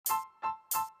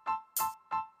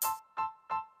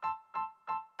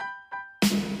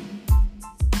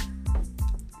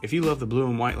If you love the blue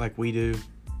and white like we do,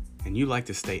 and you like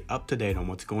to stay up to date on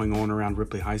what's going on around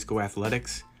Ripley High School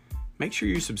athletics, make sure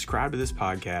you subscribe to this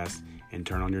podcast and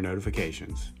turn on your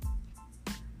notifications.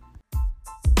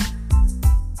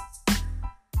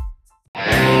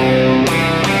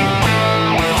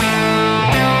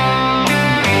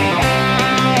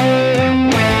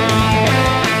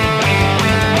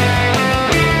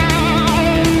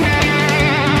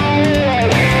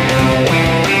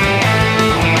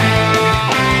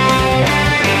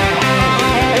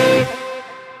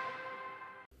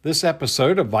 This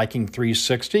episode of Viking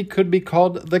 360 could be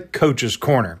called the Coach's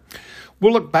Corner.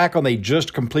 We'll look back on the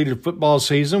just completed football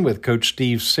season with Coach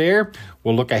Steve Sayre.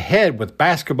 We'll look ahead with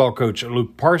basketball coach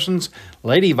Luke Parsons,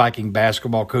 Lady Viking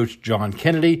basketball coach John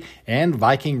Kennedy, and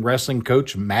Viking wrestling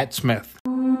coach Matt Smith.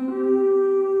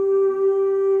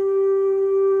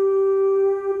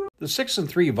 The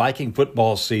 6-3 Viking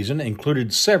football season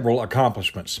included several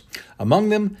accomplishments. Among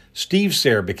them, Steve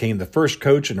Sayre became the first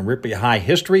coach in Ripley High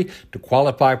history to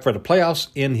qualify for the playoffs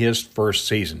in his first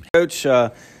season. Coach,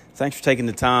 thanks for taking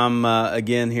the time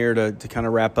again here to kind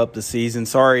of wrap up the season.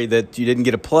 Sorry that you didn't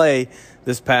get to play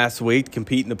this past week to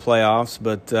compete in the playoffs,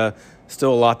 but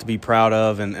still a lot to be proud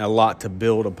of and a lot to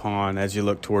build upon as you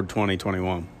look toward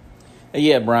 2021.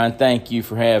 Yeah, Brian, thank you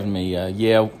for having me.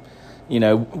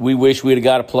 We wish we'd have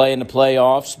got to play in the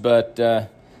playoffs, but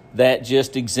that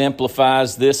just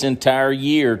exemplifies this entire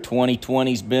year.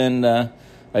 2020's been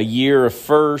a year of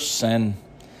firsts, and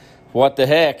what the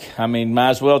heck? I mean,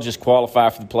 might as well just qualify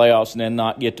for the playoffs and then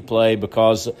not get to play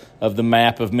because of the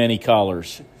map of many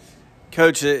colors.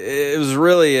 Coach, it was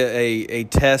really a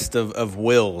test of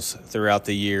wills throughout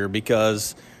the year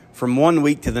because from one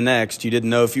week to the next, you didn't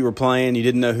know if you were playing, you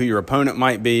didn't know who your opponent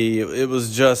might be. It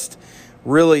was just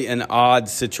really an odd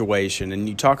situation. And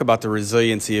you talk about the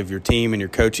resiliency of your team and your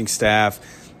coaching staff.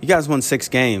 You guys won 6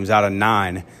 games out of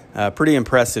 9. Pretty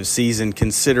impressive season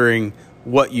considering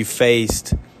what you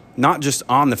faced, not just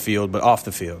on the field, but off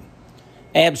the field.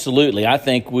 Absolutely. I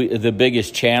think the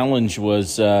biggest challenge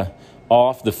was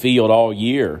off the field all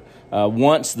year.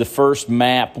 Once the first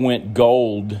map went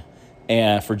gold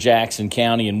for Jackson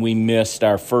County and we missed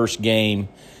our first game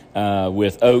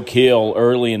with Oak Hill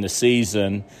early in the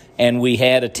season, and we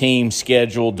had a team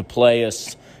scheduled to play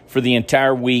us for the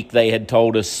entire week. They had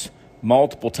told us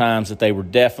multiple times that they were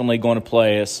definitely going to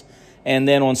play us. And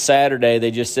then on Saturday,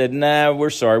 they just said, "Nah, we're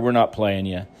sorry, we're not playing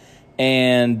you."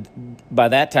 And by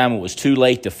that time, it was too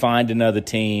late to find another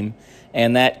team,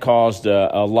 and that caused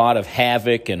a lot of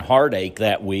havoc and heartache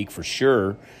that week for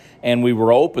sure. And we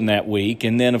were open that week.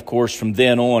 And then, of course, from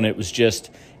then on, it was just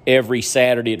every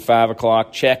Saturday at 5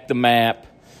 o'clock, check the map,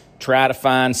 try to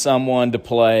find someone to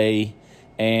play,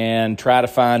 and try to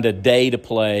find a day to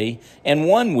play. And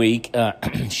one week,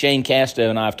 Shane Casto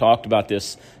and I have talked about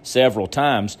this several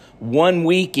times, one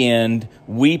weekend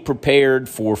we prepared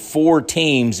for 4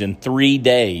 teams in 3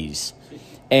 days.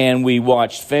 And we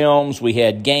watched films, we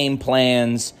had game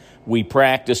plans, we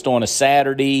practiced on a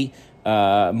Saturday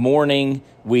morning.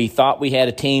 We thought we had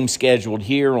a team scheduled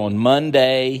here on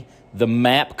Monday. The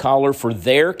map color for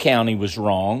their county was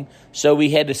wrong, so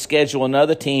we had to schedule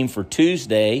another team for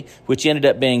Tuesday, which ended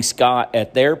up being Scott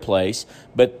at their place.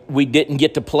 But we didn't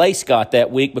get to play Scott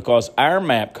that week because our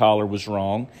map color was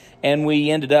wrong, and we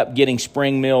ended up getting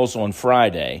Spring Mills on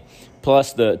Friday,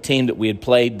 plus the team that we had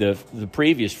played the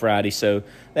previous Friday. So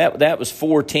that was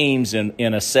 4 teams in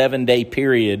a 7-day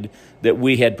period that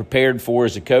we had prepared for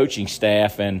as a coaching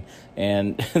staff, and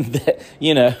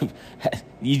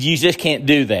you just can't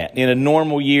do that. In a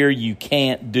normal year, you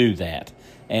can't do that.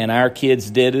 And our kids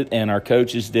did it, and our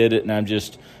coaches did it, and I'm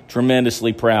just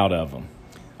tremendously proud of them.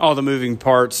 All the moving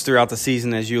parts throughout the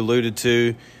season, as you alluded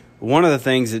to, one of the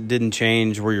things that didn't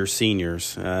change were your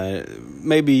seniors.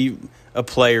 Maybe a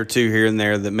play or two here and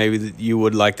there that maybe you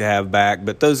would like to have back,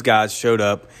 but those guys showed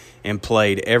up and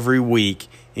played every week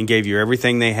and gave you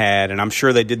everything they had, and I'm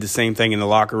sure they did the same thing in the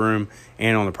locker room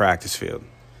and on the practice field.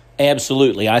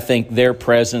 Absolutely. I think their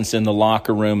presence in the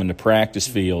locker room and the practice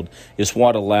field is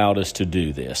what allowed us to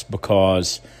do this,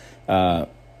 because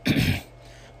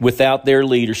without their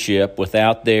leadership,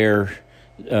 without their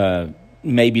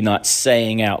maybe not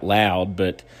saying out loud,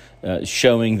 but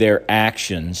showing their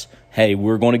actions, hey,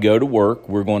 we're going to go to work,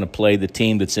 we're going to play the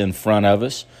team that's in front of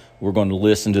us, we're going to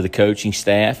listen to the coaching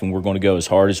staff, and we're going to go as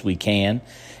hard as we can.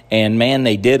 And, man,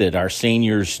 they did it. Our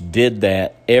seniors did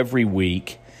that every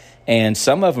week. And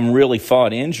some of them really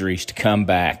fought injuries to come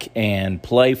back and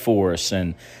play for us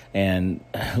and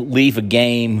leave a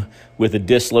game with a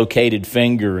dislocated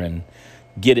finger.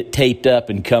 get it taped up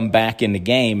and come back in the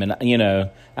game. And,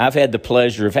 I've had the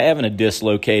pleasure of having a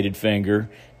dislocated finger,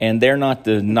 and they're not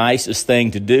the nicest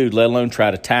thing to do, let alone try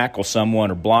to tackle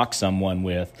someone or block someone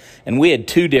with. And we had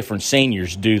 2 different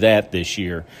seniors do that this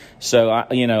year. So,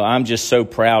 I'm just so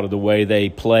proud of the way they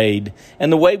played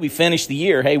and the way we finished the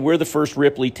year. Hey, we're the first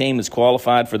Ripley team that's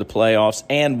qualified for the playoffs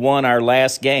and won our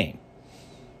last game.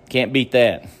 Can't beat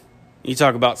that. You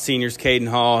talk about seniors, Caden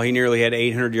Hall. He nearly had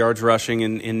 800 yards rushing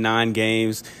in 9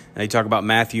 games. You talk about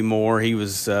Matthew Moore. He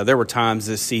was there were times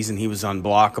this season he was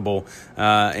unblockable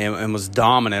and was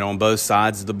dominant on both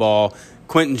sides of the ball.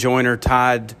 Quentin Joyner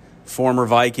tied former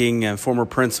Viking and former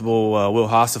principal Will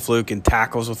Hassefluke in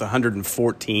tackles with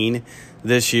 114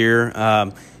 this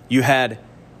year. You had,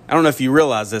 I don't know if you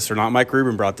realize this or not, Mike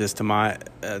Rubin brought this to my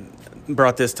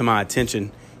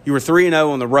attention. You were 3-0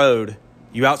 on the road.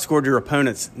 You outscored your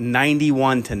opponents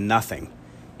 91-0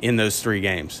 in those 3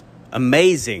 games.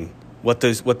 Amazing what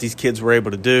these kids were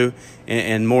able to do,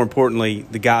 and more importantly,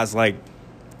 the guys like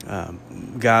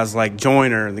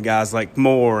Joyner and the guys like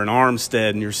Moore and Armstead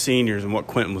and your seniors and what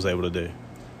Quentin was able to do.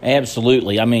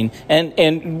 Absolutely. I mean,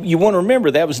 and you want to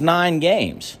remember that was 9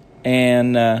 games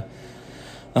and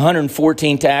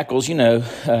 114 tackles.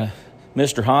 Mr.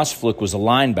 Hassefluke was a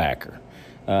linebacker.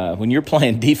 When you're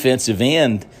playing defensive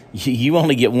end, you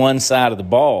only get one side of the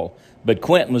ball. But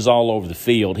Quentin was all over the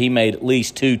field. He made at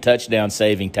least 2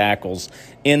 touchdown-saving tackles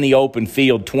in the open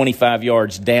field, 25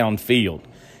 yards downfield.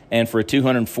 And for a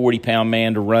 240-pound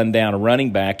man to run down a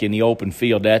running back in the open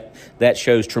field, that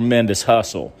shows tremendous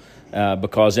hustle.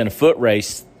 Because in a foot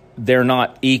race, they're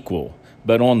not equal.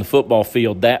 But on the football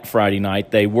field that Friday night,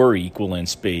 they were equal in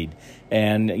speed.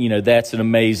 And, that's an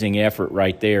amazing effort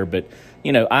right there. But,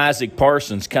 Isaac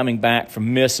Parsons coming back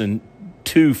from missing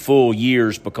 2 full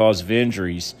years because of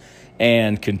injuries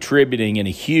and contributing in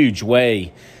a huge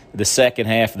way the second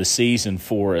half of the season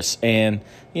for us. And,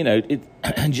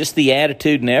 just the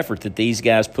attitude and effort that these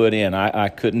guys put in, I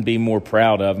couldn't be more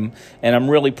proud of them. And I'm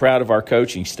really proud of our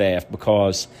coaching staff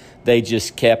because they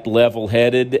just kept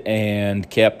level-headed and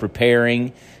kept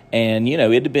preparing. And, it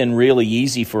had been really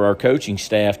easy for our coaching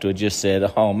staff to have just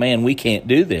said, oh, man, we can't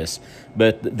do this.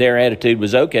 But their attitude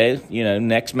was, okay,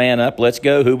 next man up, let's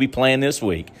go. Who we playing this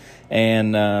week?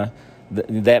 And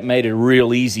that made it a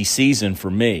real easy season for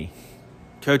me.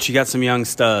 Coach, you got some young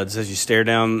studs as you stare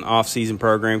down off-season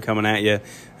program coming at you.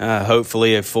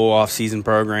 Hopefully a full off-season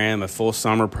program, a full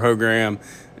summer program,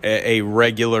 a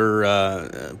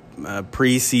regular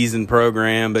preseason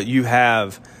program. But you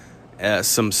have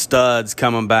some studs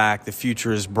coming back. The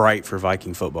future is bright for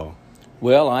Viking football.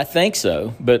 Well, I think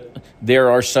so, but there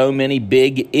are so many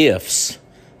big ifs.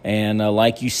 And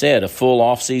like you said, a full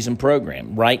off-season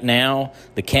program. Right now,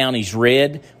 the county's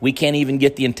red. We can't even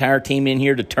get the entire team in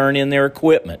here to turn in their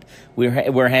equipment.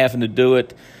 We're having to do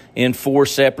it in 4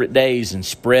 separate days and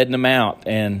spreading them out.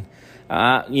 And,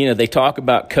 they talk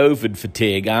about COVID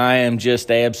fatigue. I am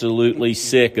just absolutely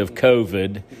sick of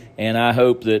COVID, and I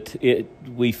hope that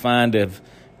we find a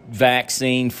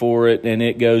vaccine for it and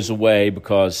it goes away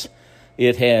because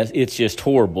it's just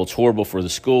horrible. It's horrible for the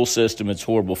school system. It's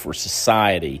horrible for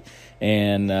society,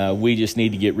 and we just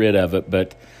need to get rid of it.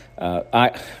 But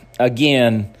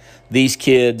these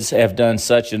kids have done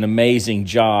such an amazing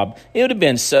job. It would have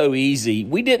been so easy.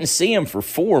 We didn't see them for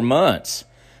 4 months.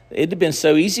 It would have been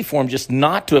so easy for them just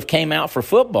not to have came out for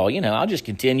football. I'll just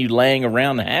continue laying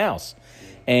around the house.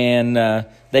 And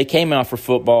they came out for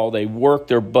football. They worked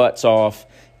their butts off.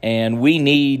 And we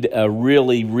need a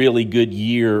really, really good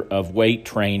year of weight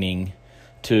training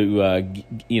to,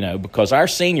 because our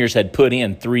seniors had put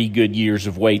in 3 good years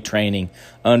of weight training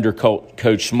under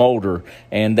Coach Smolder,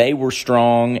 and they were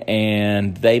strong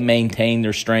and they maintained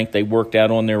their strength. They worked out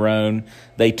on their own.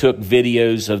 They took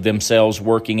videos of themselves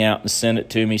working out and sent it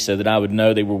to me so that I would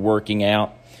know they were working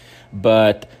out.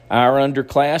 But our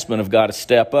underclassmen have got to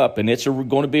step up, and it's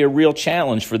going to be a real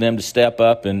challenge for them to step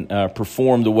up and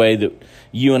perform the way that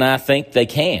you and I think they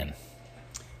can.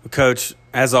 Coach,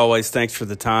 as always, thanks for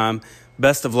the time.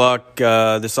 Best of luck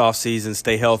this offseason.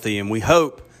 Stay healthy, and we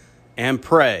hope and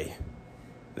pray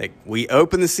that we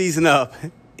open the season up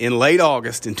in late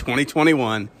August in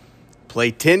 2021,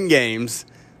 play 10 games,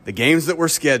 the games that were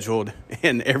scheduled,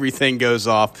 and everything goes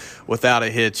off without a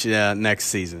hitch next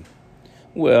season.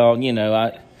 Well,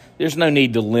 there's no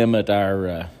need to limit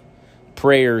our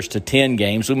prayers to 10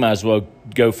 games. We might as well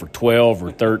go for 12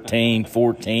 or 13,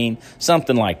 14,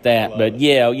 something like that. But,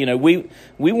 yeah, we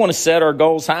want to set our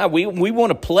goals high. We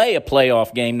want to play a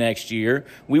playoff game next year.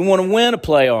 We want to win a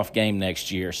playoff game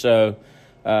next year. So,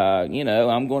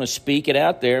 I'm going to speak it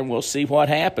out there, and we'll see what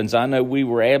happens. I know we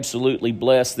were absolutely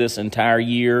blessed this entire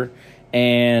year,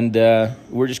 and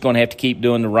we're just going to have to keep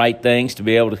doing the right things to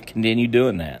be able to continue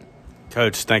doing that.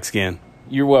 Coach, thanks again.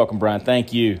 You're welcome, Brian.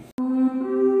 Thank you.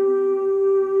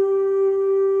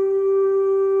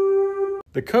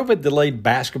 The COVID-delayed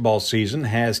basketball season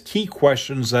has key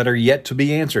questions that are yet to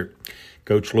be answered.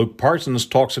 Coach Luke Parsons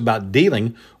talks about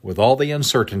dealing with all the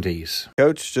uncertainties.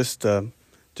 Coach, just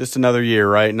another year,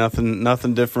 right?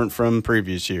 Nothing different from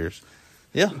previous years.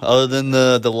 Yeah, other than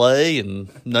the delay and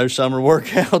no summer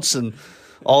workouts and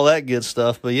all that good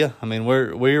stuff. But yeah, I mean,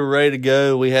 we were ready to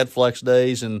go. We had flex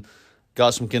days and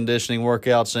got some conditioning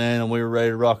workouts in, and we were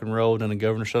ready to rock and roll. And then the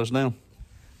governor shut us down.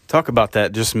 Talk about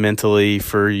that just mentally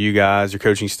for you guys, your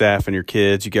coaching staff, and your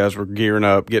kids. You guys were gearing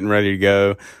up, getting ready to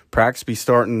go. Practice be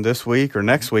starting this week or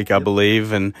next week, I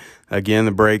believe. And again,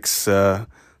 the brakes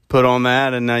put on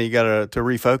that, and now you got to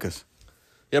refocus.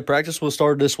 Yeah, practice will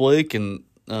start this week, and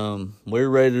we were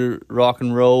ready to rock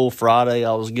and roll. Friday,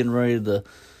 I was getting ready to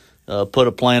put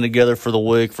a plan together for the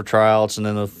week for tryouts, and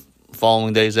then the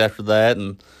following days after that,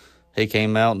 and he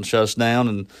came out and shut us down.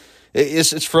 And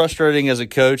it's frustrating as a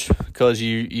coach because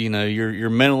you're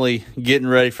mentally getting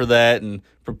ready for that and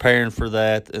preparing for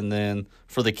that, and then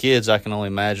for the kids, I can only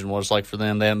imagine what it's like for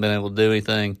them. They haven't been able to do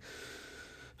anything.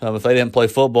 If they didn't play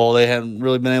football, they haven't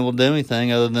really been able to do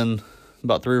anything other than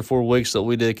about 3 or 4 weeks that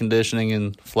we did conditioning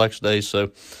and flex days.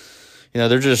 So,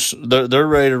 they're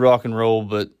ready to rock and roll,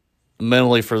 but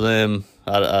mentally for them,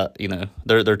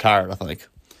 they're tired, I think.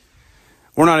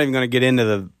 We're not even going to get into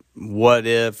the what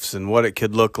ifs and what it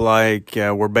could look like.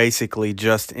 We're basically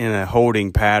just in a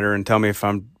holding pattern. Tell me if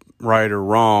I'm right or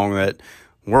wrong, that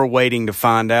we're waiting to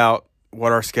find out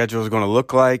what our schedule is going to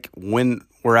look like, when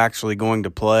we're actually going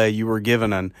to play. You were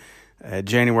given a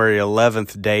January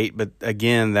 11th date, but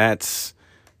again, that's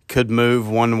could move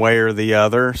one way or the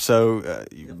other. So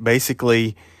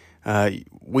basically,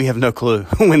 we have no clue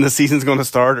when the season's going to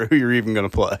start or who you're even going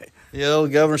to play. Yeah, the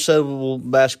governor said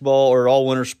basketball or all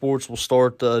winter sports will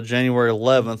start January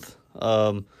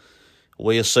 11th.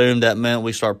 We assumed that meant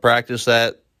we start practice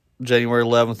that January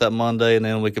 11th, that Monday, and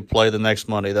then we could play the next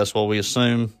Monday. That's what we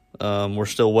assume. We're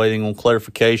still waiting on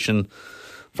clarification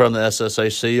from the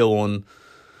SSAC on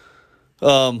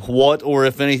what or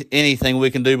if anything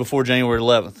we can do before January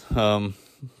 11th.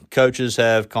 Coaches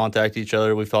have contacted each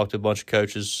other. We've talked to a bunch of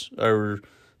coaches over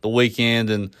the weekend,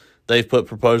 and they've put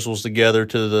proposals together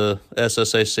to the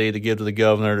SSAC to give to the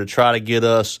governor to try to get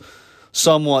us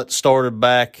somewhat started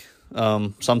back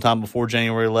sometime before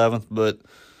January 11th. But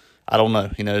I don't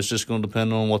know. It's just going to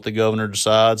depend on what the governor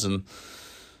decides. And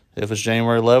if it's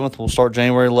January 11th, we'll start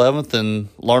January 11th and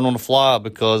learn on the fly,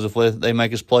 because if they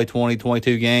make us play 20,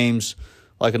 22 games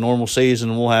like a normal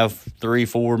season, we'll have 3,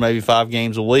 4, maybe 5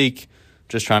 games a week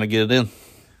just trying to get it in.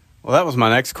 Well, that was my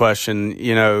next question.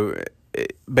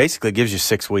 It basically gives you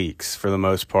 6 weeks for the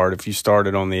most part. If you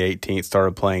started on the 18th,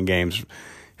 started playing games.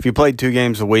 If you played 2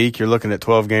 games a week, you're looking at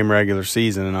 12-game regular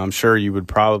season, and I'm sure you would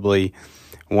probably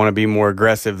want to be more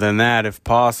aggressive than that if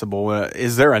possible.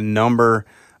 Is there a number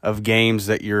of games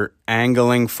that you're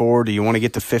angling for? Do you want to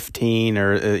get to 15,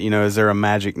 or is there a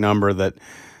magic number that,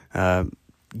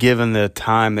 given the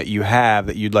time that you have,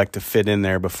 that you'd like to fit in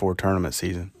there before tournament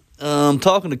season?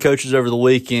 Talking to coaches over the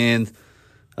weekend,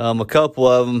 a couple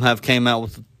of them have came out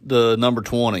with the number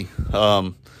 20,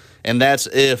 and that's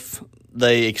if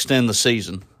they extend the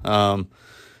season.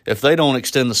 If they don't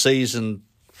extend the season,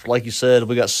 like you said,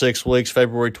 we got 6 weeks.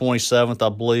 February 27th,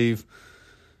 I believe,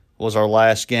 was our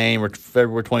last game, or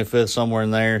February 25th, somewhere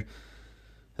in there.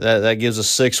 That gives us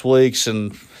 6 weeks,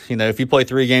 and if you play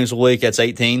 3 games a week, that's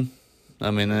 18.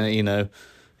 I mean,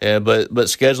 yeah, but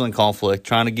scheduling conflict,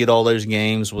 trying to get all those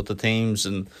games with the teams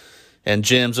and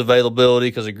gym's availability,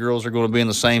 because the girls are going to be in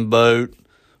the same boat.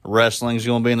 Wrestling's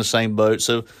going to be in the same boat.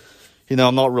 So,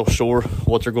 I'm not real sure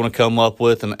what they're going to come up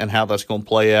with and how that's going to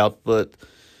play out. But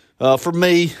for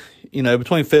me,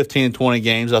 between 15 and 20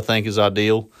 games, I think is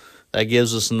ideal. That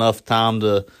gives us enough time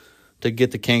to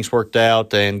get the kinks worked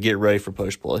out and get ready for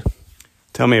post-play.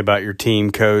 Tell me about your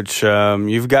team, Coach.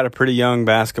 You've got a pretty young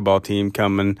basketball team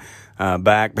coming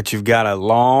back, but you've got a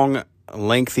long,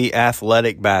 lengthy,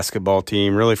 athletic basketball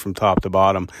team, really from top to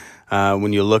bottom.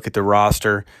 When you look at the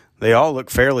roster, they all look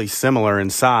fairly similar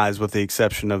in size, with the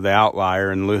exception of the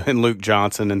outlier and Luke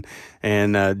Johnson,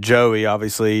 and Joey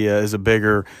obviously is a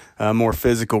bigger, more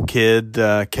physical kid.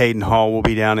 Caden Hall will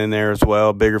be down in there as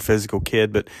well, bigger physical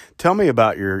kid. But tell me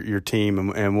about your team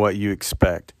and what you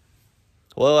expect.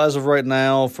 Well, as of right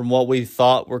now, from what we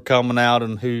thought were coming out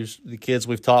and who's the kids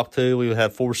we've talked to, we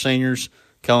had 4 seniors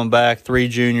coming back, 3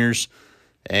 juniors,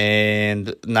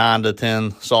 and 9 to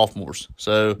 10 sophomores.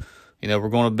 So, we're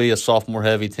going to be a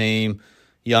sophomore-heavy team,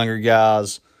 younger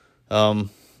guys.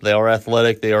 They are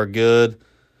athletic. They are good.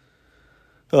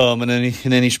 And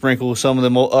then you sprinkle some of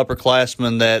them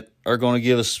upperclassmen that are going to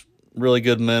give us really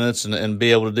good minutes and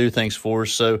be able to do things for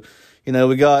us. So,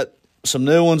 we got some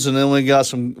new ones, and then we got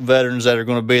some veterans that are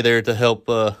going to be there to help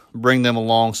bring them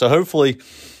along. So hopefully,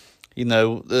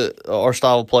 our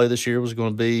style of play this year was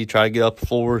going to be try to get up the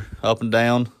floor, up and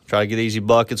down, try to get easy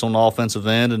buckets on the offensive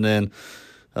end, and then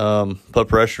put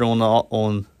pressure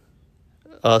on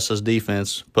us as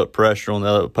defense, put pressure on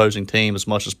the opposing team as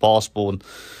much as possible,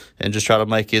 and just try to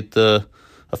make it a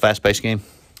fast-paced game.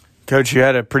 Coach, you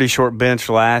had a pretty short bench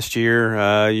last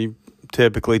year. You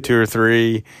typically 2 or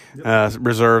 3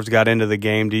 reserves got into the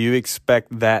game. Do you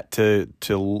expect that to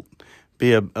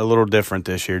be a little different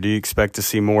this year? Do you expect to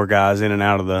see more guys in and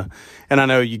out of the – and I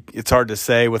know it's hard to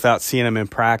say without seeing them in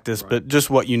practice, but just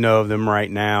what you know of them right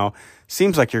now,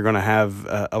 seems like you're going to have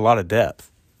a lot of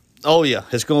depth. Oh, yeah.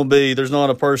 It's going to be – there's not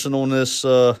a person on this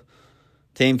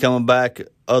team coming back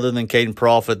other than Caden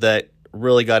Profit that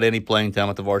really got any playing time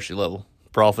at the varsity level.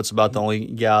 Profit's about the only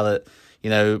guy that,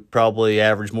 probably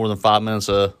averaged more than 5 minutes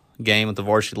a game at the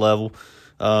varsity level.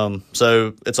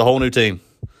 So it's a whole new team.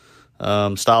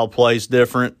 Style of play is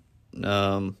different.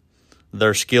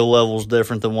 Their skill level is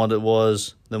different than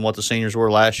what the seniors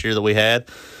were last year that we had.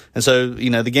 And so,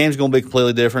 the game's going to be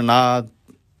completely different.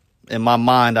 In my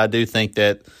mind, I do think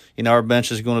that, our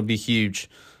bench is going to be huge.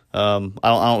 I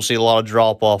don't see a lot of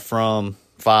drop-off from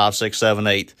 5, 6, 7,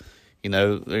 8.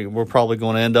 We're probably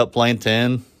going to end up playing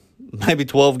 10, maybe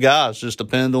 12 guys, just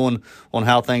depending on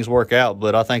how things work out.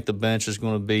 But I think the bench is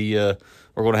going to be we're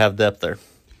going to have depth there.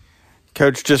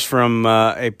 Coach, just from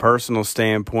a personal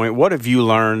standpoint, what have you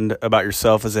learned about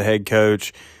yourself as a head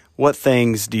coach? What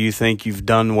things do you think you've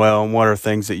done well, and what are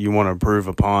things that you want to improve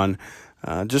upon,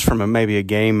 just from maybe a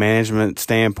game management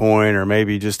standpoint, or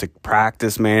maybe just a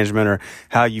practice management, or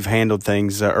how you've handled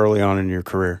things early on in your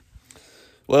career?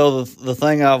 Well, the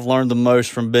thing I've learned the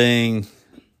most from being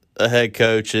a head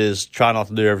coach is try not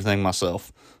to do everything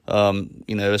myself.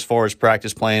 As far as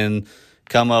practice planning,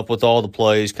 come up with all the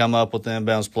plays, come up with the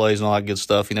inbounds plays and all that good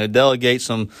stuff. Delegate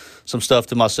some stuff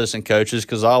to my assistant coaches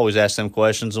because I always ask them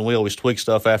questions, and we always tweak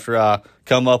stuff after I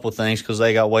come up with things because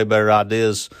they got way better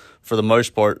ideas for the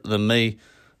most part than me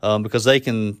because they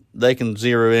can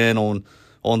zero in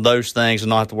on those things and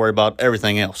not have to worry about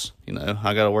everything else.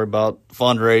 I got to worry about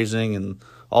fundraising and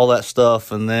all that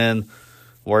stuff, and then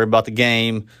worry about the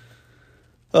game.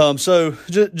 So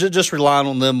just relying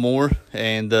on them more,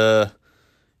 and I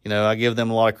give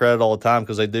them a lot of credit all the time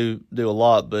because they do a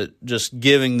lot, but just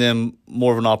giving them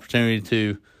more of an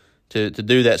opportunity to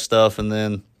do that stuff, and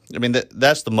then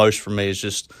that's the most for me is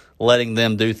just letting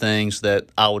them do things that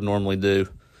I would normally do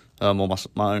on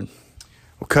my own.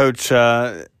 Well, Coach,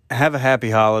 have a happy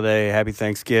holiday, happy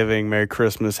Thanksgiving, Merry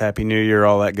Christmas, Happy New Year,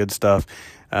 all that good stuff.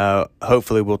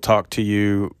 Hopefully we'll talk to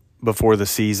you before the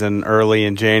season, early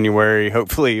in January.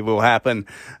 Hopefully it will happen,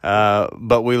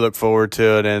 but we look forward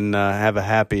to it, and have a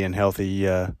happy and healthy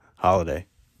holiday.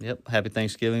 Yep, happy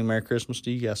Thanksgiving, Merry Christmas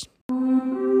to you guys.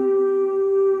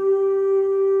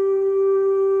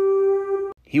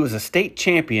 He was a state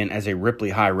champion as a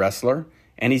Ripley High wrestler,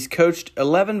 and he's coached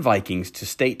 11 Vikings to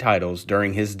state titles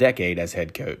during his decade as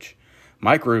head coach.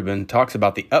 Mike Rubin talks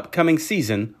about the upcoming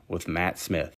season with Matt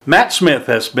Smith. Matt Smith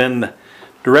has been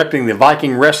directing the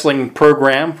Viking wrestling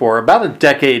program for about a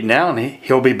decade now, and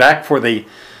he'll be back for the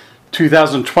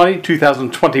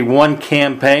 2020-2021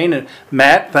 campaign. And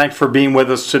Matt, thanks for being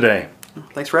with us today.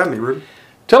 Thanks for having me, Ruben.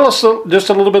 Tell us just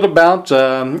a little bit about,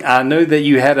 I know that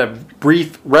you had a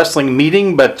brief wrestling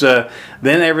meeting, but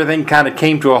then everything kind of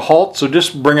came to a halt, so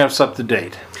just bring us up to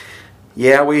date.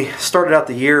 Yeah, we started out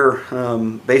the year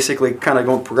basically kind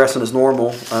of progressing as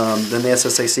normal. Then the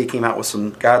SSAC came out with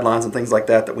some guidelines and things like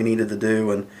that we needed to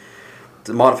do, and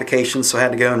the modifications, so I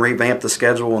had to go and revamp the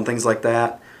schedule and things like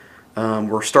that.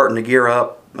 We're starting to gear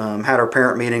up, had our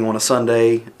parent meeting on a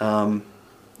Sunday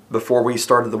before we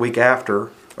started the week after,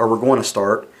 or we're going to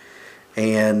start,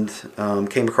 and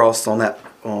came across on that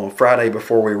Friday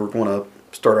before we were going to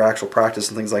start our actual practice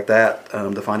and things like that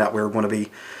to find out we were going to be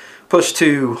pushed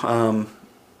to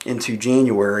into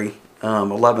January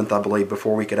 11th, I believe,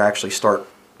 before we could actually start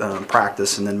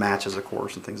practice and then matches, of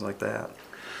course, and things like that.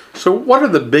 So what are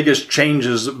the biggest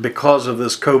changes because of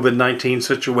this COVID-19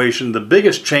 situation, the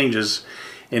biggest changes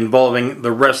involving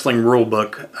the wrestling rule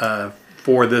book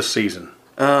for this season?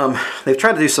 They've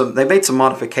tried to do they've made some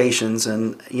modifications,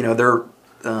 and, they're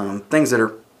things that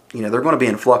are, they're going to be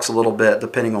in flux a little bit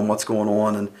depending on what's going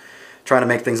on, and trying to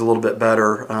make things a little bit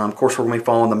better. Of course, we're going to be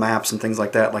following the maps and things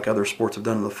like that, like other sports have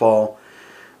done in the fall.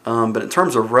 But in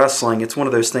terms of wrestling, it's one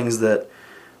of those things that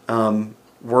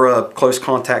we're a close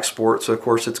contact sport, so of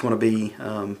course it's going to be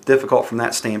difficult from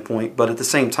that standpoint. But at the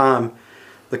same time,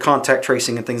 the contact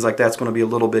tracing and things like that's going to be a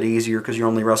little bit easier because you're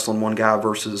only wrestling one guy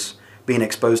versus being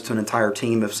exposed to an entire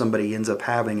team if somebody ends up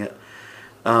having it.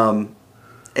 And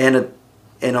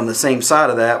on the same side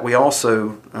of that, we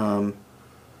also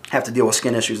have to deal with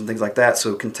skin issues and things like that.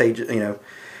 So contagious,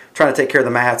 trying to take care of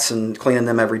the mats and cleaning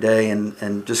them every day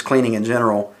and just cleaning in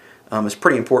general is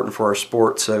pretty important for our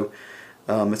sport. So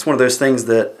it's one of those things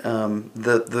that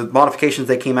the modifications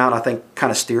that came out, I think,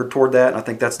 kind of steered toward that. And I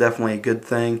think that's definitely a good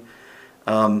thing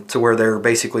to where they're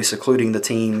basically secluding the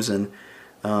teams and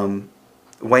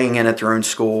weighing in at their own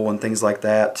school and things like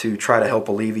that to try to help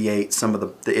alleviate some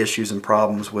of the issues and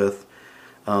problems with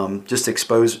just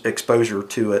exposure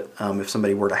to it if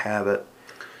somebody were to have it.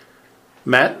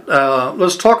 Matt,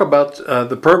 let's talk about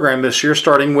the program this year,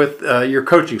 starting with your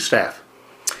coaching staff.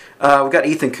 We've got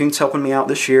Ethan Kuntz helping me out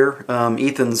this year.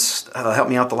 Ethan's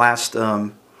helped me out the last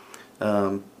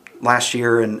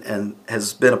year and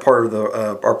has been a part of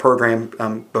our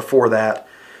program before that.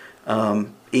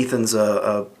 Ethan's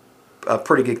a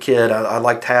pretty good kid. I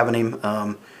liked having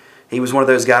him. He was one of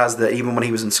those guys that even when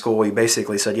he was in school, he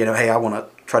basically said, hey, I want to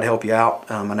try to help you out.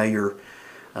 I know you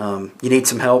need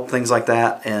some help, things like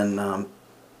that, and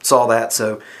saw that.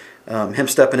 So him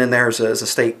stepping in there as a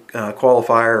state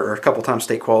qualifier or a couple times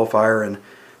state qualifier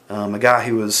and a guy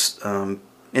who was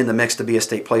in the mix to be a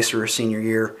state placer his senior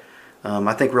year,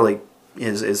 I think really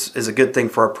is a good thing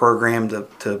for our program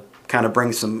to kind of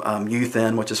bring some youth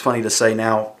in, which is funny to say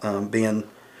now, being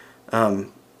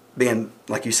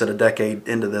like you said, a decade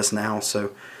into this now.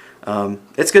 So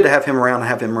it's good to have him around and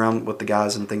have him around with the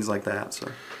guys and things like that.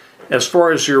 So. As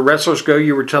far as your wrestlers go,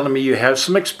 you were telling me you have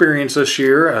some experience this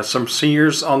year, some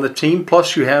seniors on the team,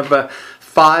 plus you have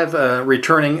 5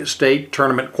 returning state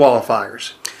tournament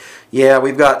qualifiers. Yeah,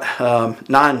 we've got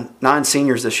nine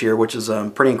seniors this year, which is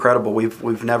pretty incredible.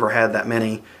 We've never had that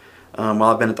many while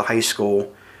I've been at the high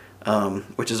school,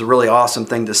 which is a really awesome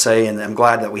thing to say, and I'm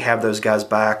glad that we have those guys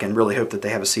back and really hope that they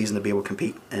have a season to be able to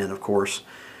compete in, of course.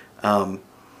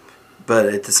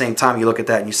 But at the same time, you look at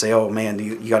that and you say, oh, man,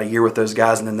 you got a year with those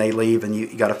guys and then they leave and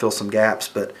you got to fill some gaps.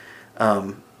 But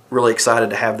really excited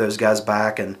to have those guys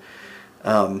back. And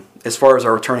as far as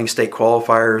our returning state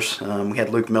qualifiers, we had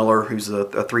Luke Miller, who's a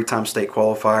 3-time state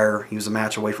qualifier. He was a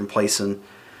match away from placing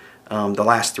the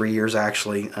last 3 years,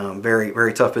 actually. Very,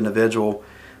 very tough individual.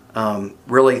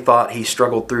 Really thought he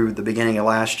struggled through the beginning of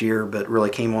last year, but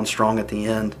really came on strong at the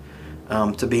end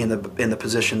to be in the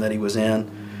position that he was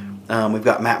in. We've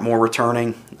got Matt Moore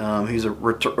returning. He's a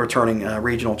returning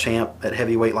regional champ at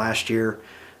heavyweight last year.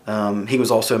 He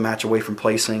was also a match away from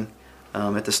placing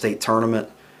at the state tournament.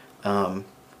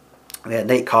 We had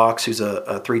Nate Cox, who's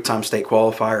a 3-time state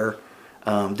qualifier.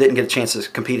 Didn't get a chance to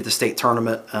compete at the state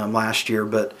tournament last year,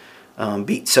 but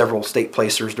beat several state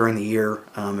placers during the year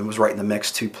and was right in the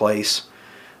mix to place.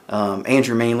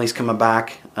 Andrew Manley's coming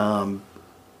back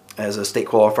as a state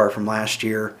qualifier from last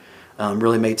year.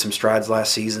 Really made some strides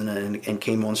last season and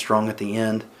came on strong at the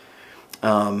end.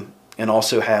 And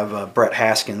also have Brett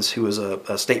Haskins, who was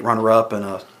a state runner-up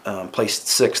and placed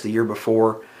 6th the year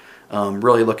before.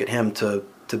 Really look at him to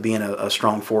being a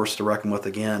strong force to reckon with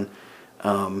again.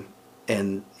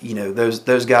 And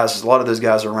those guys, a lot of those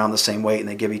guys are around the same weight, and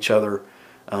they give each other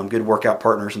good workout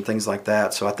partners and things like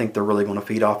that. So I think they're really going to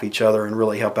feed off each other and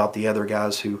really help out the other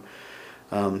guys who.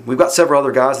 We've got several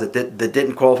other guys that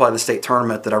didn't qualify the state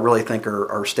tournament that I really think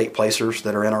are state placers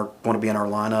that are going to be in our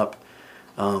lineup.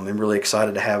 I'm really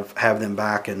excited to have them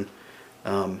back and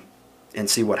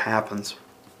see what happens.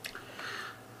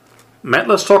 Matt,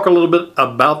 let's talk a little bit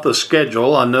about the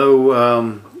schedule. I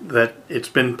know that it's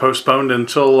been postponed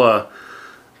until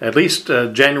at least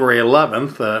January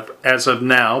 11th as of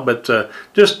now, but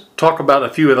just talk about a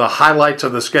few of the highlights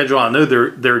of the schedule. I know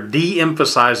they're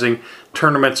de-emphasizing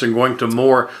tournaments and going to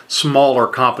more smaller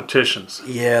competitions.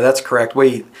 Yeah, that's correct.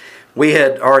 We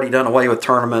had already done away with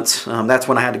tournaments. That's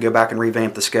when I had to go back and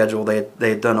revamp the schedule. They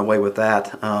had done away with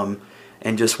that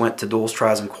and just went to duals,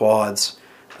 tries, and quads.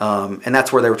 And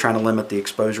that's where they were trying to limit the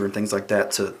exposure and things like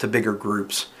that to bigger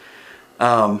groups.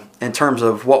 In terms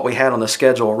of what we had on the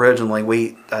schedule originally,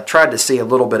 we tried to see a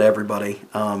little bit of everybody,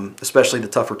 especially the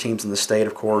tougher teams in the state,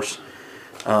 of course.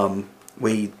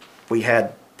 We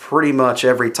had pretty much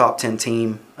every top 10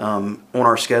 team on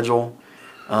our schedule.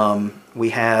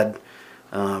 We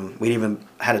even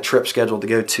had a trip scheduled to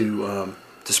go to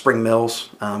Spring Mills,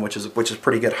 which is a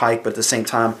pretty good hike, but at the same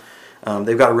time,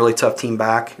 they've got a really tough team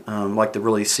back. Like to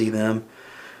really see them.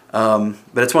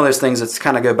 But it's one of those things that's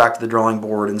kind of go back to the drawing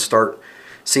board and start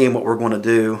seeing what we're going to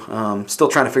do. Still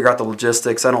trying to figure out the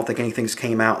logistics. I don't think anything's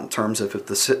came out in terms of if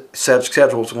the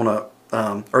schedule's going to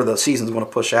or the season's going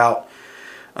to push out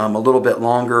a little bit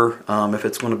longer. If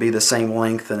it's going to be the same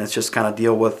length, and it's just kind of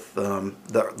deal with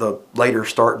the later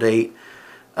start date.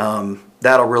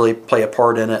 That'll really play a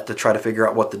part in it to try to figure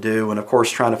out what to do, and of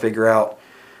course trying to figure out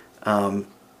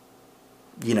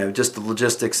just the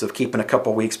logistics of keeping a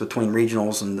couple weeks between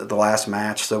regionals and the last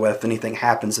match. So if anything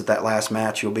happens at that last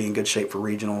match, you'll be in good shape for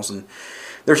regionals. And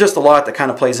there's just a lot that kind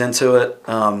of plays into it.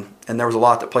 And there was a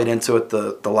lot that played into it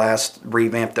the last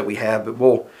revamp that we had. But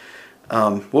we'll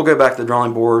go back to the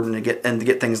drawing board and to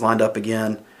get things lined up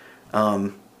again.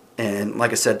 And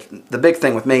like I said, the big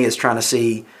thing with me is trying to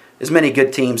see as many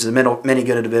good teams, as many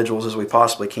good individuals as we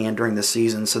possibly can during this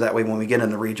season. So that way, when we get in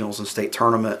the regionals and state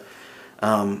tournament,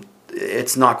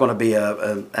 it's not going to be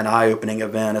an eye-opening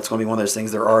event. It's going to be one of those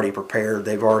things they're already prepared.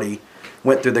 They've already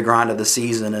went through the grind of the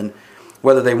season, and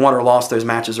whether they won or lost those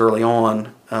matches early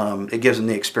on, it gives them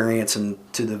the experience and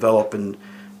to develop and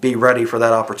be ready for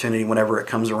that opportunity whenever it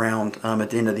comes around at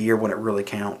the end of the year when it really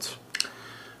counts.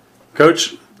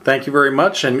 Coach, thank you very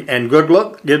much, and good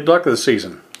luck this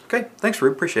season. Okay, thanks,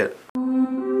 Rube. Appreciate it.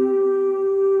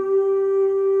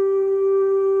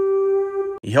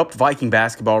 He helped Viking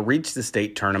basketball reach the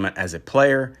state tournament as a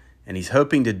player, and he's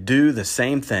hoping to do the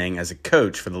same thing as a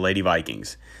coach for the Lady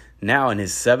Vikings. Now in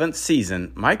his 7th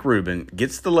season, Mike Rubin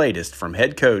gets the latest from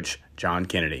head coach John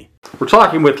Kennedy. We're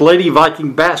talking with Lady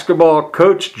Viking basketball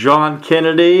coach John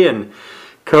Kennedy. And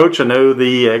Coach, I know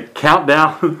the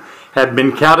countdown had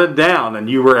been counted down, and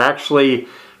you were actually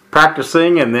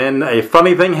practicing, and then a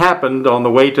funny thing happened on the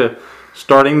way to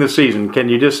starting the season. Can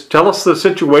you just tell us the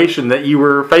situation that you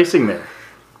were facing there?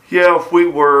 Yeah, we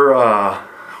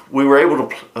were able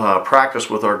to practice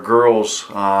with our girls.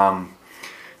 It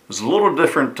was a little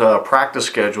different practice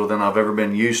schedule than I've ever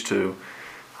been used to.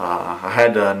 I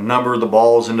had to number the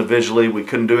balls individually. We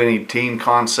couldn't do any team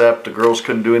concept. The girls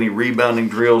couldn't do any rebounding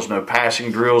drills, no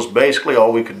passing drills. Basically,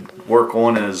 all we could work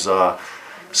on is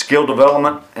skill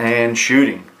development and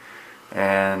shooting.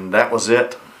 And that was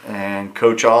it. And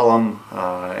Coach Allum,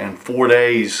 in 4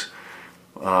 days,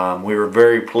 we were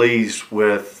very pleased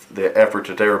with the effort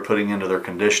that they were putting into their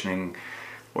conditioning,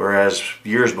 whereas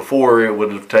years before it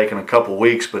would have taken a couple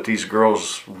weeks, but these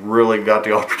girls really got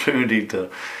the opportunity to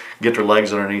get their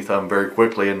legs underneath them very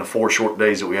quickly in the 4 short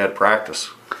days that we had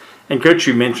practice. And Coach,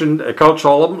 you mentioned Coach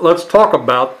Allum. Let's talk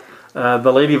about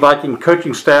the Lady Viking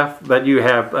coaching staff that you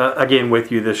have again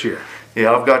with you this year.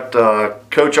 Yeah, I've got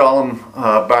Coach Allum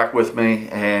back with me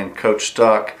and Coach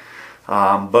Stuck.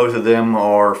 Both of them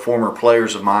are former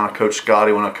players of mine. I coached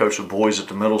Scotty when I coached the boys at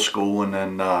the middle school, and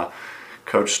then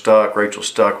Coach Stuck, Rachel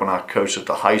Stuck, when I coached at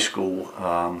the high school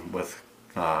with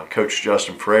Coach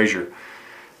Justin Frazier.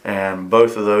 And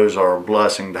both of those are a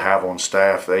blessing to have on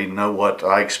staff. They know what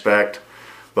I expect.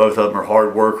 Both of them are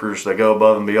hard workers. They go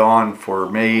above and beyond for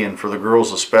me and for the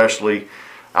girls especially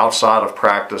outside of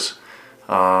practice.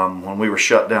 When we were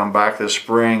shut down back this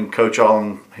spring, Coach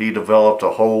Allum, he developed a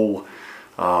whole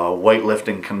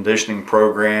weightlifting conditioning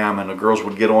program, and the girls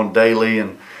would get on daily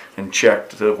and check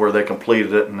to where they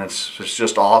completed it, and it's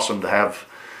just awesome to have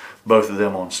both of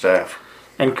them on staff.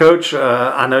 And Coach,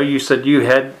 I know you said you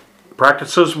had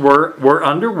practices were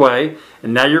underway,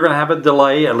 and now you're going to have a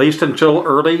delay at least until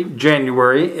early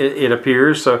January, it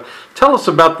appears. So tell us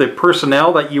about the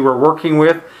personnel that you were working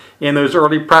with in those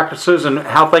early practices and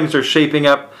how things are shaping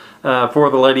up for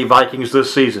the Lady Vikings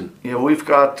this season. Yeah, we've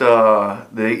got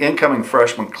the incoming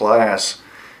freshman class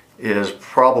is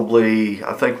probably,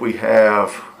 I think we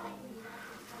have,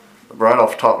 right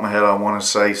off the top of my head, I want to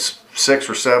say 6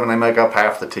 or 7. They make up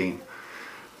half the team.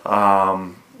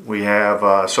 We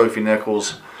have Sophie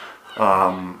Nichols,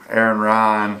 Aaron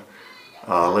Ryan,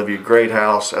 Olivia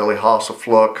Greathouse, Ellie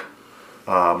Hassefluck,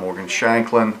 Morgan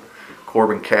Shanklin,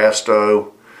 Corbin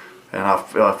Casto, and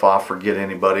if I forget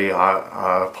anybody,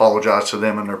 I apologize to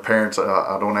them and their parents.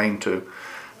 I don't aim to.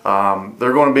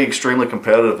 They're going to be extremely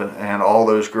competitive, and all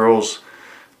those girls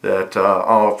that,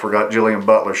 I forgot Jillian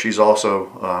Butler, she's also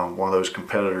one of those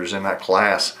competitors in that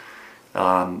class.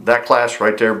 That class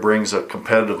right there brings a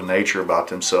competitive nature about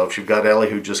themselves. You've got Ellie,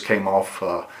 who just came off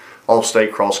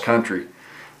all-state cross country,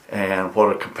 and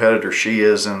what a competitor she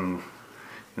is. And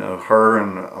you know, her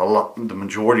and the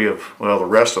majority of, well, the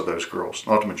rest of those girls,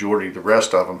 not the majority, the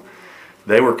rest of them,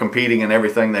 they were competing in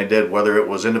everything they did. Whether it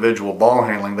was individual ball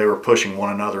handling, they were pushing one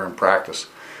another in practice.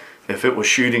 If it was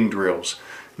shooting drills,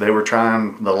 they were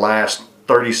trying the last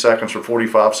 30 seconds or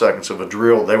 45 seconds of a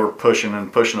drill, they were pushing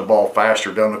the ball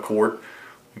faster down the court.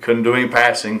 We couldn't do any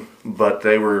passing, but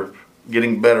they were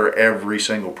getting better every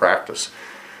single practice.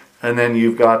 And then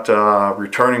you've got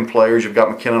returning players. You've got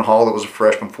McKinnon Hall, that was a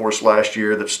freshman for us last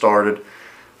year, that started.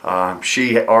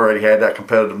 She already had that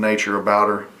competitive nature about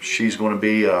her. She's going to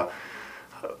be a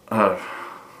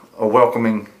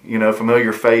welcoming,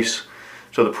 familiar face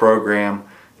to the program.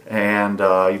 And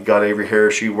you've got Avery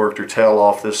Harris. She worked her tail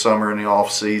off this summer in the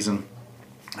off season.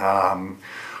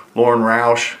 Lauren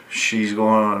Roush, she's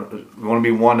going to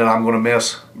be one that I'm going to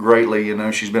miss greatly.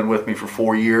 She's been with me for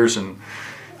 4 years, and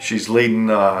she's leading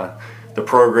the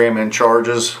program in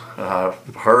charges.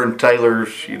 Her and Taylor,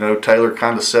 Taylor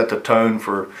kind of set the tone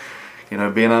for,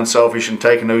 being unselfish and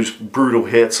taking those brutal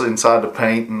hits inside the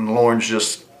paint, and Lauren's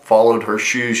just followed her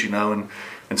shoes, and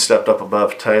stepped up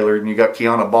above Taylor. And you got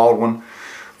Kiana Baldwin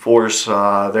for us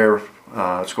there.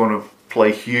 It's going to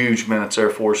play huge minutes there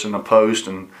for us in the post,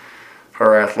 and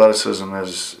her athleticism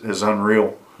is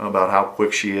unreal about how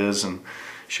quick she is, and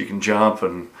she can jump,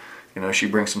 and she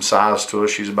brings some size to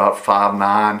us. She's about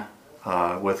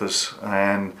 5'9" with us,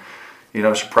 and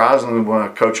surprisingly, when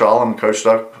Coach Allum and Coach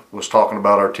Duck was talking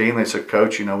about our team, they said,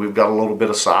 "Coach, we've got a little bit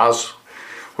of size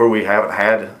where we haven't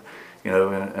had,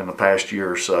 in the past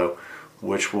year or so,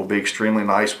 which will be extremely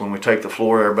nice when we take the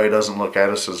floor. Everybody doesn't look at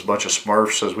us as a bunch of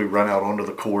Smurfs as we run out onto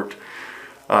the court."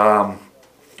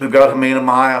 We've got Hamina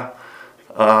Maya.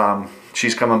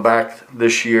 She's coming back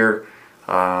this year.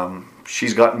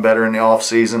 She's gotten better in the off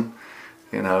season.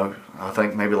 I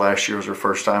think maybe last year was her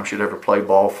first time she'd ever played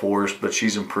ball for us, but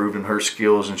she's improved in her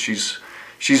skills, and she's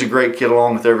a great kid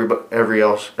along with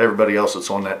everybody else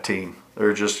that's on that team.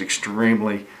 They're just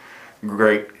extremely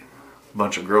great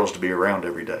bunch of girls to be around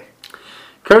every day.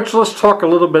 Coach, let's talk a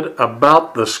little bit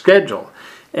about the schedule.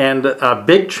 And a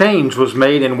big change was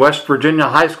made in West Virginia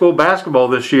high school basketball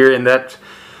this year, in that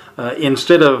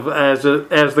instead of, as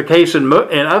the case in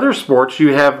other sports,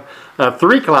 you have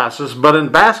 3 classes, but in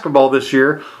basketball this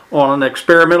year, on an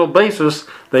experimental basis,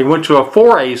 they went to a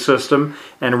 4A system,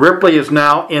 and Ripley is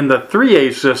now in the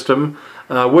 3A system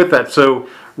with that. So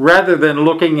rather than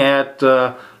looking at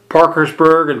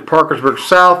Parkersburg and Parkersburg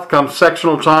South come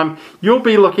sectional time, you'll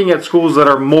be looking at schools that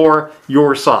are more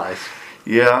your size.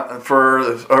 Yeah,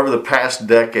 over the past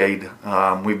decade,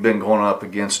 we've been going up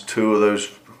against 2 of those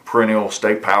perennial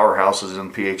state powerhouses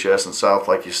in PHS and South,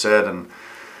 like you said, and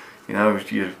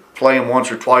if you play them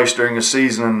once or twice during the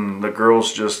season, and the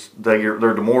girls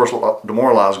they're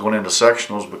demoralized going into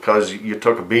sectionals because you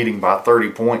took a beating by 30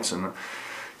 points, and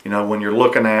when you're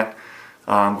looking at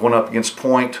going up against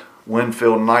Point,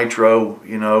 Winfield, Nitro,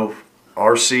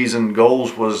 our season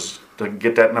goals was to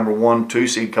get that number 1, 2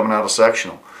 seed coming out of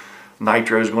sectional.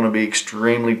 Nitro is going to be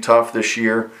extremely tough this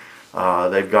year.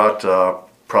 They've got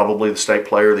probably the state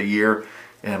player of the year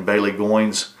in Bailey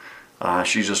Goins.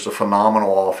 She's just a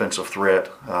phenomenal offensive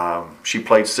threat. She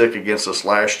played sick against us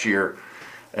last year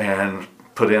and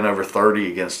put in over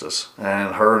 30 against us.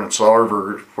 And her and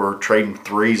Sarver were trading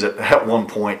threes at one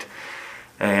point.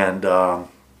 And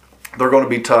they're going to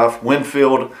be tough.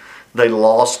 Winfield, they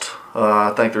lost,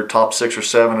 I think their top 6 or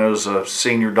 7. It was a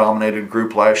senior-dominated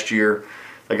group last year.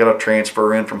 They got a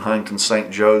transfer in from Huntington St.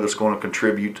 Joe that's going to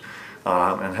contribute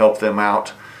and help them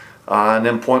out. And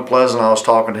then Point Pleasant, I was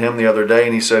talking to him the other day,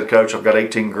 and he said, "Coach, I've got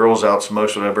 18 girls out. It's the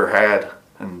most I've ever had."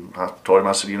 And I told him,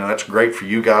 I said, "That's great for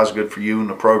you guys, good for you in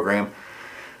the program."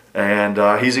 And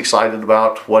he's excited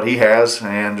about what he has,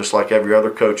 and just like every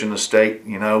other coach in the state,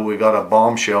 we got a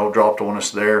bombshell dropped on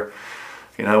us there,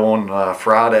 on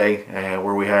Friday,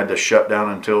 where we had to shut down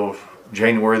until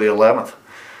January the 11th.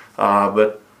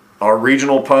 But our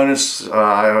regional opponents,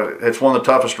 it's one of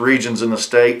the toughest regions in the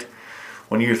state.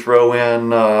 When you throw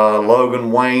in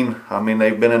Logan, Wayne,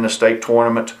 they've been in the state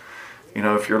tournament.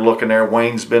 If you're looking there,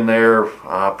 Wayne's been there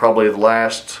probably the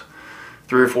last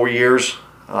 3 or 4 years.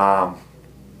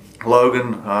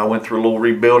 Logan went through a little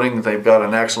rebuilding. They've got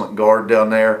an excellent guard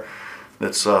down there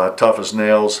that's tough as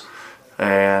nails.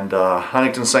 And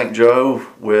Huntington St. Joe,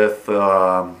 with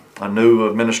a new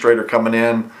administrator coming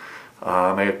in,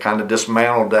 they kind of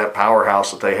dismantled that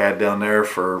powerhouse that they had down there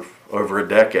for over a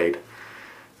decade.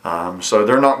 So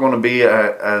they're not going to be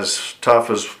as tough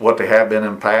as what they have been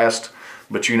in the past,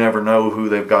 but you never know who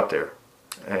they've got there.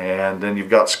 And then you've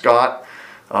got Scott.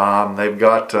 They've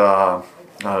got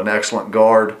an excellent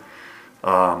guard.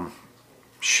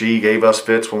 She gave us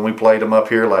fits when we played them up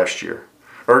here last year.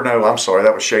 Or no, I'm sorry,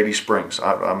 that was Shady Springs.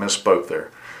 I misspoke there.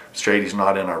 Shady's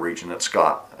not in our region, it's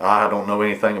Scott. I don't know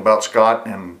anything about Scott,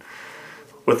 and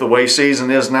with the way season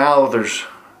is now, there's,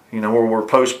 where we're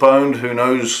postponed, who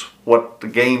knows what the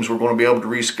games we're going to be able to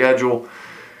reschedule.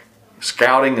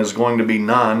 Scouting is going to be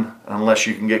none unless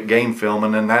you can get game film,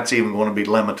 and then that's even going to be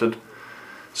limited.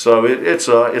 So it's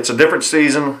a different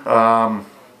season.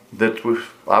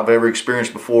 I've ever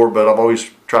experienced before, but I've always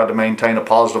tried to maintain a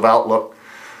positive outlook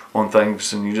on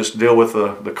things, and you just deal with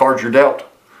the cards you're dealt.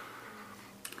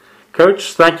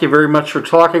 Coach, thank you very much for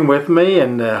talking with me,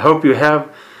 and hope you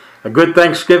have a good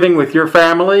Thanksgiving with your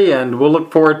family, and we'll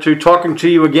look forward to talking to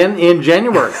you again in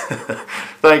January.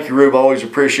 Thank you, Rube. I always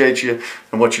appreciate you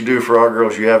and what you do for our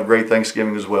girls. You have a great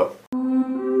Thanksgiving as well.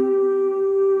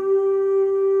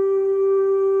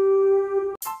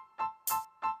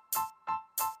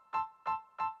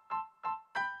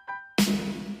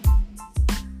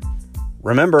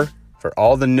 Remember, for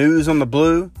all the news on the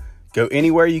Blue, go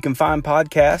anywhere you can find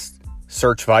podcasts,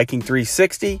 search Viking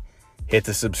 360, hit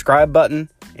the subscribe button,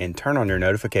 and turn on your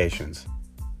notifications.